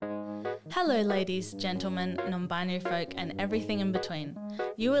Hello ladies, gentlemen, non-binary folk and everything in between.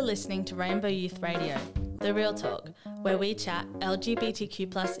 You are listening to Rainbow Youth Radio, the real talk, where we chat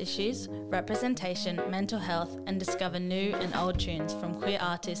LGBTQ+ issues, representation, mental health and discover new and old tunes from queer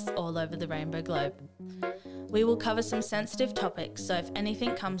artists all over the rainbow globe. We will cover some sensitive topics, so if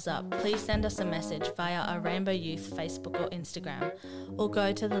anything comes up, please send us a message via our Rainbow Youth Facebook or Instagram, or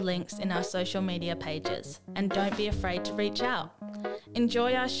go to the links in our social media pages, and don't be afraid to reach out.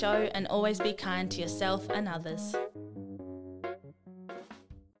 Enjoy our show and always be kind to yourself and others.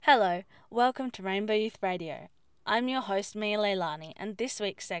 Hello, welcome to Rainbow Youth Radio. I'm your host Mia Lelani, and this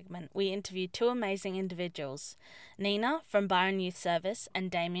week's segment we interview two amazing individuals, Nina from Byron Youth Service and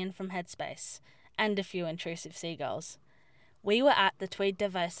Damien from Headspace, and a few intrusive seagulls. We were at the Tweed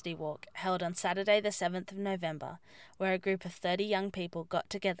Diversity Walk held on Saturday the 7th of November, where a group of 30 young people got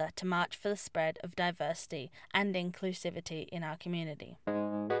together to march for the spread of diversity and inclusivity in our community.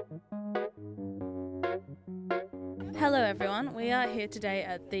 Hello everyone, we are here today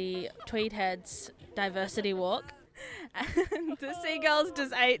at the Tweed Heads Diversity Walk. And the seagulls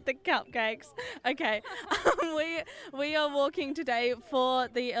just ate the cupcakes. Okay, we are walking today for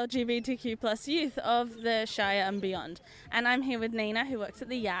the LGBTQ+ youth of the Shire and beyond. And I'm here with Nina, who works at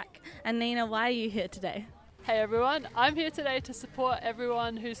the Yak. And Nina, why are you here today? Hey everyone, I'm here today to support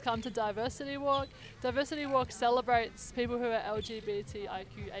everyone who's come to Diversity Walk. Diversity Walk celebrates people who are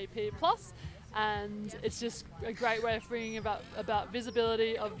LGBTIQAP+, and it's just a great way of bringing about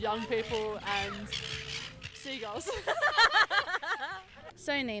visibility of young people and seagulls.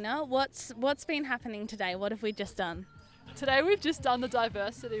 So Nina, what's been happening today? What have we just done? Today we've just done the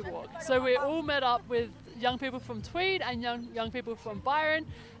Diversity Walk. So we all met up with young people from Tweed and young people from Byron,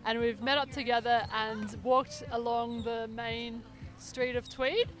 and we've met up together and walked along the main street of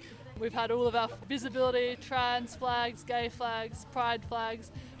Tweed. We've had all of our visibility, trans flags, gay flags, pride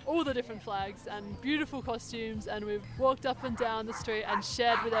flags, all the different flags and beautiful costumes, and we've walked up and down the street and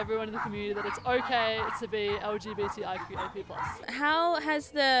shared with everyone in the community that it's okay to be LGBTIQAP+. How has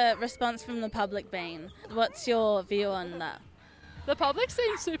the response from the public been? What's your view on that? The public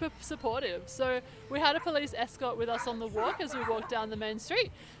seems super supportive. So we had a police escort with us on the walk as we walked down the main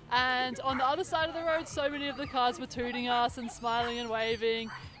street, and on the other side of the road so many of the cars were tooting us and smiling and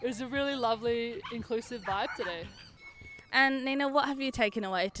waving. It was a really lovely, inclusive vibe today. And Nina, what have you taken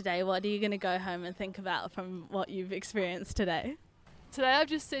away today? What are you going to go home and think about from what you've experienced today? Today I've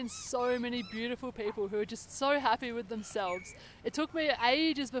just seen so many beautiful people who are just so happy with themselves. It took me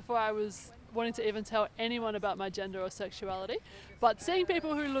ages before I was wanting to even tell anyone about my gender or sexuality, but seeing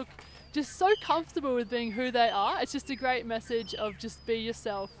people who look just so comfortable with being who they are, it's just a great message of just be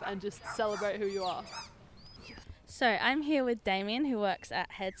yourself and just celebrate who you are. So I'm here with Damien, who works at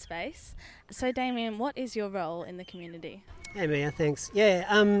Headspace. So Damien, what is your role in the community? Hey Mia, thanks. Yeah,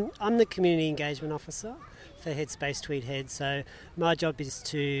 I'm the Community Engagement Officer for Headspace Tweed Head. So my job is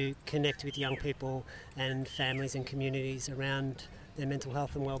to connect with young people and families and communities around their mental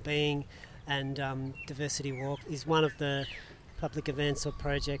health and well-being. And Diversity Walk is one of the public events or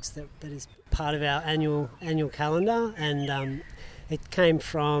projects that is part of our annual calendar. And it came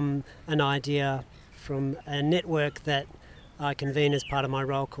from an idea from a network that I convene as part of my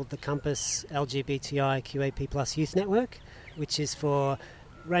role called the Compass LGBTIQAP+ Youth Network, which is for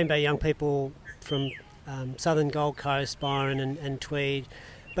rainbow young people from southern Gold Coast, Byron and Tweed,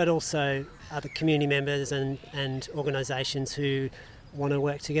 but also other community members and organisations who want to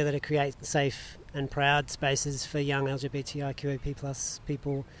work together to create safe and proud spaces for young LGBTIQAP+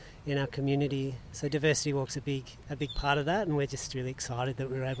 people in our community. So Diversity Walk's a big part of that, and we're just really excited that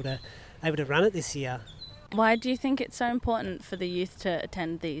we were able to run it this year. Why do you think it's so important for the youth to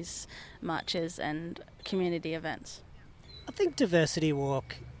attend these marches and community events? I think Diversity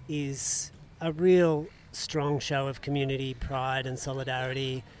Walk is a real strong show of community pride and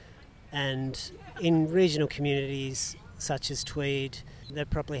solidarity, and in regional communities such as Tweed, there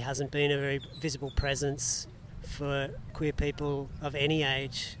probably hasn't been a very visible presence for queer people of any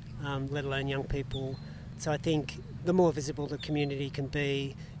age, let alone young people. So I think the more visible the community can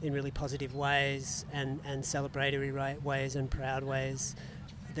be in really positive ways and celebratory ways and proud ways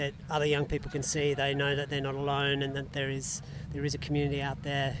that other young people can see, they know that they're not alone and that there is a community out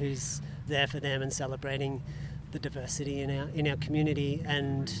there who's there for them and celebrating the diversity in our community.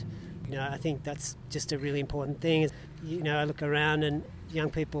 And I think that's just a really important thing. I look around and young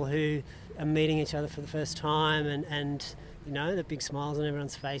people who are meeting each other for the first time and the big smiles on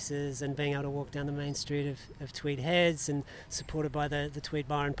everyone's faces, and being able to walk down the main street of Tweed Heads and supported by the Tweed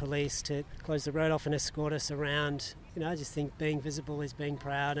Byron Police to close the road off and escort us around. I just think being visible is being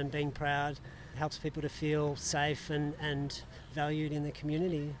proud, and being proud helps people to feel safe and valued in the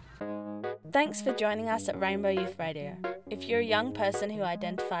community. Thanks for joining us at Rainbow Youth Radio. If you're a young person who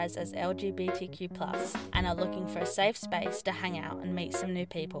identifies as LGBTQ+ and are looking for a safe space to hang out and meet some new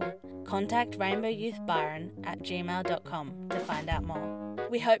people, contact rainbowyouthbyron@gmail.com to find out more.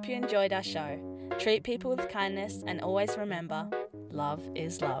 We hope you enjoyed our show. Treat people with kindness and always remember, love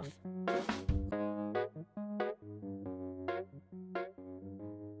is love.